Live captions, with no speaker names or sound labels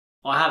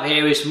What I have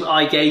here is from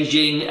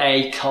iGaging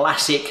a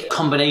classic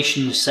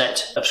combination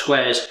set of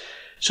squares.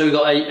 So we've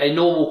got a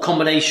normal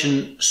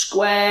combination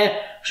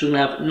square, so we're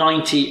going to have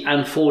 90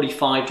 and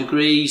 45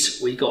 degrees.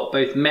 We've got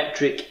both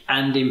metric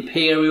and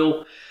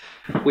imperial.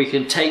 We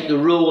can take the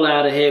rule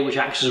out of here, which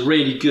acts as a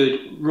really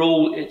good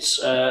rule. It's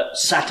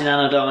satin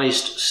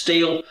anodized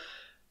steel.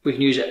 We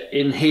can use it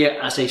in here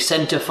as a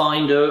center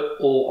finder,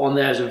 or on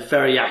there as a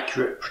very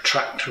accurate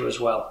protractor as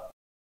well.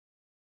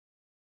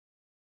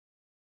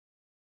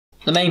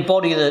 The main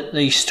body of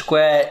the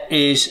square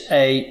is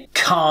a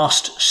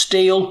cast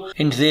steel.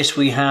 Into this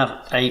we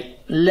have a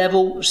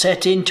level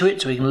set into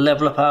it so we can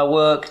level up our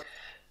work.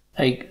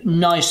 A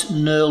nice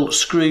knurled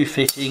screw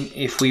fitting.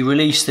 If we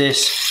release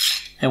this,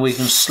 and we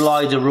can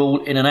slide the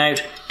rule in and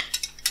out.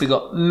 We've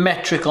got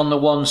metric on the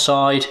one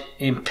side,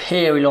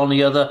 imperial on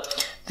the other.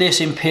 This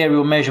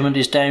imperial measurement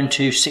is down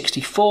to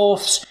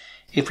 64ths.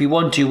 If we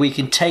want to, we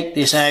can take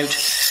this out.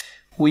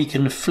 We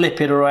can flip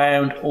it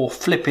around or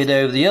flip it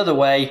over the other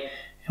way,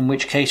 in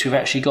which case we've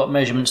actually got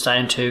measurements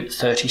down to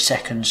 30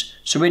 seconds.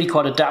 So really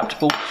quite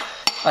adaptable.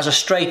 As a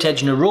straight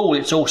edge and a rule,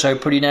 it's also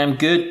pretty damn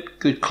good.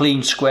 Good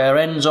clean square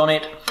ends on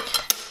it.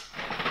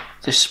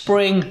 The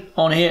spring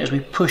on here, as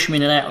we push them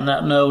in and out on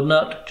that knurled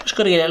nut, just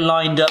got to get it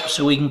lined up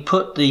so we can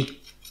put the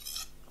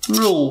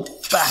rule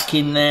back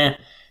in there,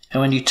 and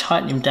when you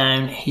tighten him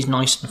down, he's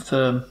nice and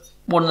firm.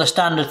 One of the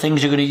standard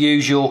things you're going to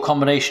use your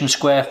combination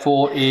square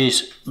for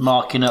is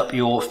marking up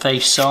your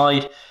face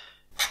side,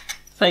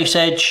 face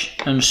edge,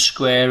 and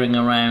squaring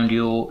around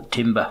your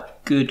timber.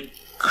 Good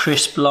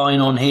crisp line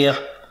on here,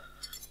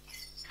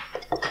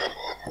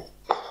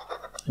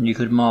 and you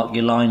could mark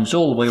your lines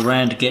all the way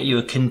around to get you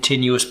a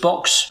continuous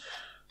box,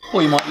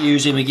 or you might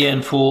use him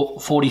again for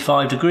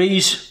 45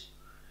 degrees.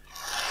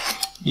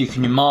 You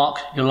can mark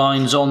your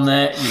lines on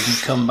there. You can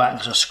come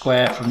back to a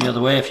square from the other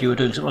way if you were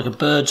doing something like a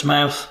bird's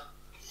mouth.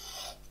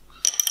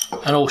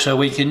 And also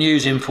we can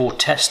use him for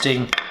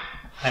testing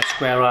how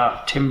square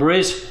our timber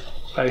is,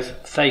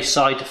 both face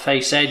side to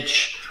face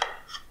edge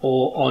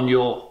or on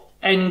your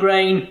end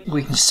grain.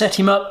 We can set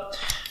him up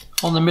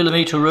on the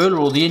millimetre ruler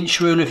or the inch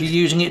ruler if you're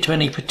using it to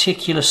any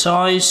particular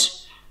size,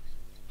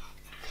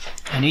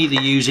 and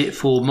either use it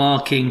for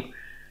marking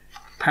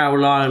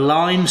parallel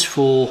lines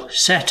for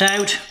set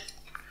out.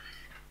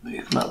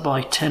 Move them up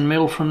by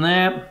 10mm from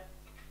there.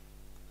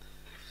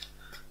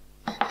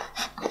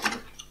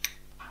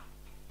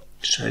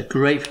 So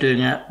great for doing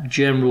that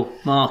general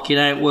marking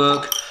out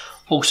work.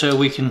 Also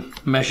we can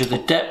measure the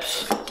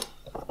depth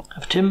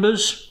of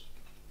timbers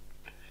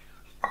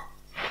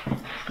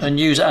and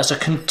use it as a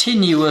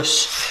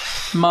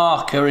continuous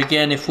marker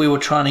again if we were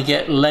trying to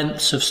get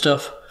lengths of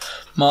stuff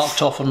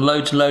marked off on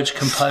loads and loads of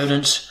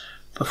components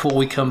before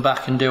we come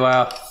back and do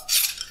our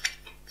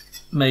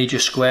major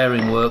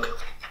squaring work.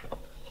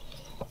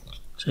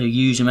 So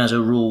use them as a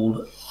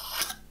rule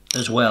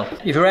as well.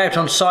 If you're out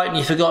on site and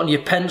you've forgotten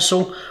your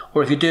pencil,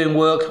 or if you're doing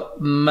work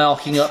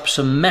marking up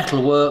some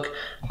metal work,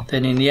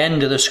 then in the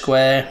end of the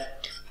square,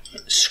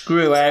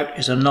 screw out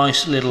is a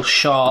nice little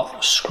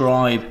sharp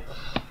scribe.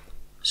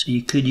 So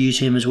you could use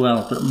him as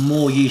well, but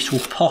more useful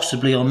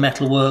possibly on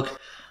metal work,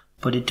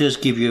 but it does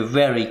give you a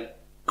very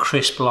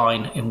crisp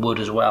line in wood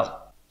as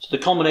well. So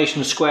the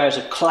combination square is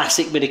a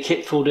classic bit of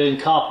kit for doing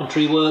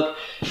carpentry work.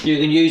 You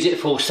can use it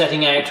for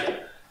setting out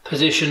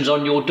positions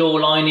on your door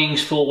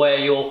linings for where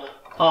your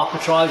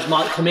architraves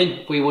might come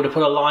in. We would have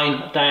put a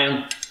line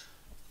down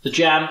the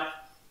jamb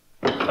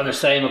and the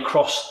same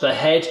across the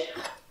head.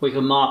 We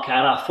can mark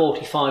out our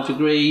 45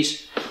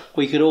 degrees.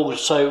 We could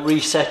also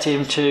reset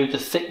him to the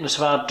thickness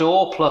of our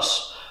door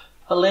plus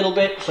a little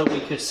bit, so we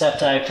could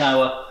set out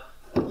our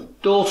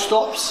door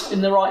stops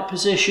in the right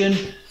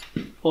position,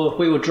 or if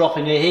we were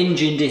dropping a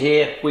hinge into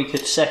here, we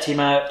could set him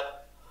out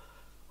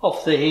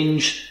off the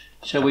hinge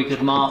so we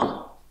could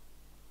mark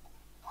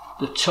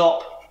the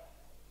top,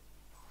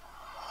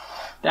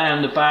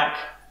 down the back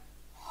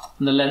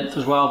and the length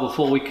as well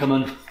before we come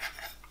and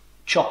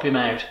chop him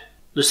out.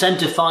 The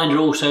centre finder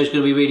also is going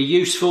to be really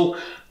useful.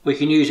 We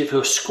can use it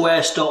for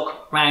square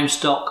stock, round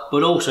stock,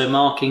 but also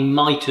marking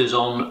mitres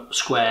on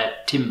square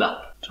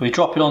timber. So we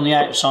drop it on the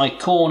outside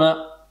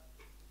corner,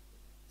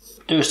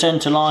 do a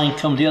centre line,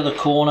 come to the other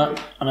corner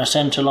and a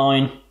centre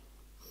line.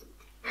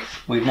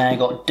 We've now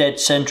got dead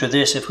centre of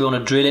this if we want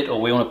to drill it or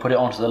we want to put it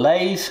onto the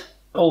lathe.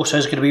 Also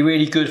it's going to be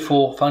really good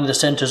for finding the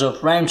centres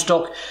of round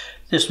stock.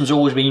 This one's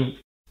always been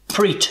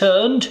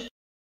pre-turned,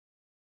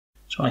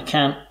 so I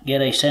can't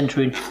get a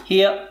centre in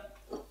here.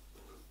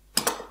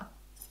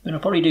 I'm going to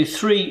probably do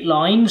 3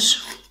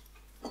 lines,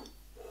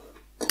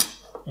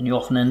 and you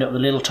often end up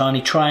with a little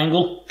tiny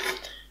triangle,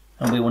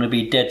 and we want to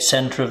be dead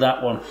centre of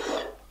that one.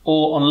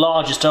 Or on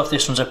larger stuff,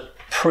 this one's a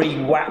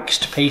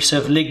pre-waxed piece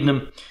of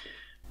lignum.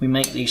 We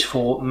make these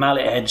for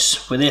mallet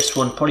heads. With this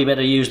one, probably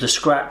better use the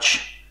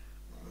scratch.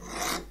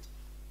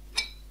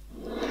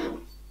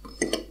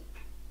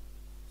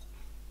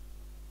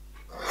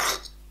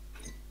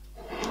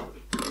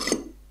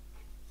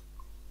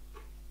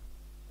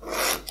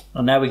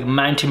 And now we can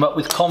mount him up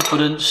with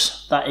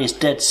confidence. That is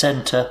dead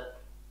centre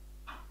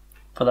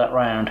for that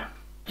round.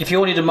 If you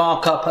wanted to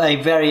mark up a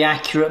very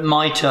accurate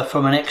mitre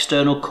from an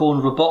external corner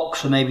of a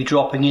box, or maybe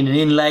dropping in an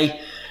inlay,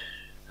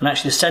 and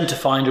actually the centre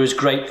finder is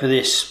great for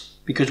this,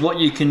 because what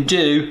you can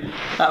do,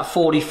 that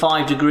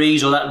 45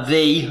 degrees or that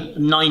V,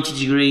 90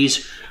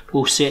 degrees,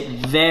 will sit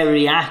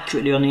very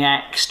accurately on the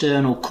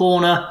external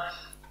corner,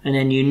 and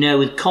then you know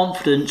with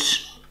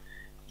confidence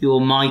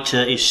your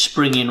mitre is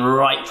springing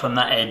right from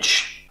that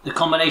edge. The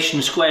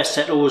combination square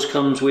set always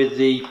comes with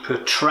the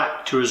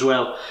protractor as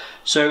well.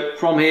 So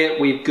from here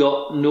we've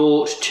got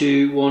 0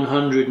 to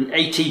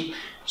 180,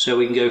 so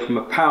we can go from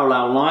a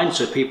parallel line,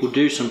 so people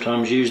do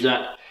sometimes use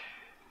that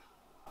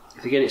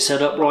if you get it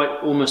set up right,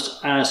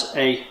 almost as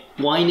a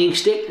winding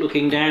stick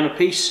looking down a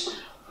piece,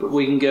 but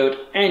we can go at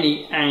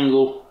any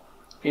angle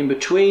in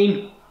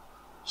between,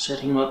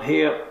 setting them up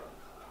here,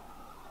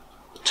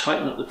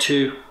 tighten up the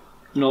two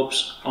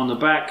knobs on the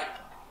back,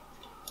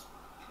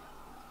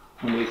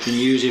 and we can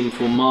use him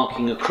for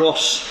marking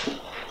across.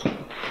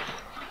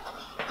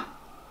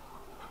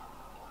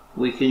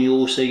 We can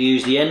also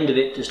use the end of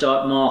it to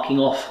start marking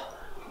off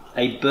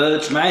a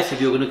bird's mouth if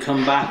you're going to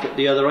come back at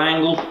the other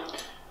angle.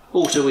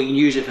 Also we can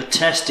use it for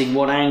testing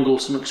what angle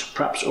something's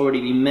perhaps already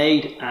been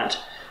made at.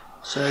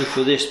 So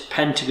for this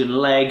pentagon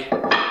leg,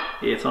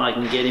 if I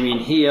can get him in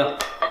here,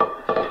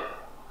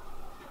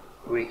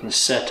 we can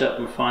set up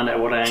and find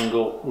out what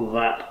angle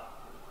that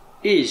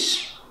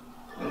is,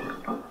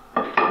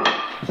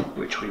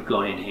 which we've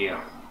got in here.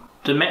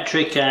 The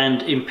metric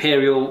and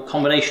imperial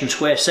combination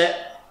square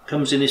set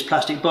comes in this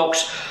plastic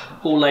box,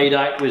 all laid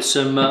out with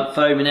some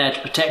foam in there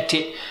to protect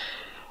it.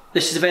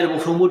 This is available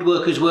from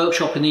Woodworkers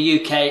Workshop in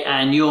the UK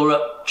and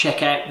Europe.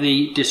 Check out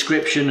the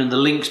description and the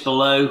links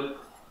below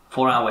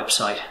for our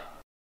website.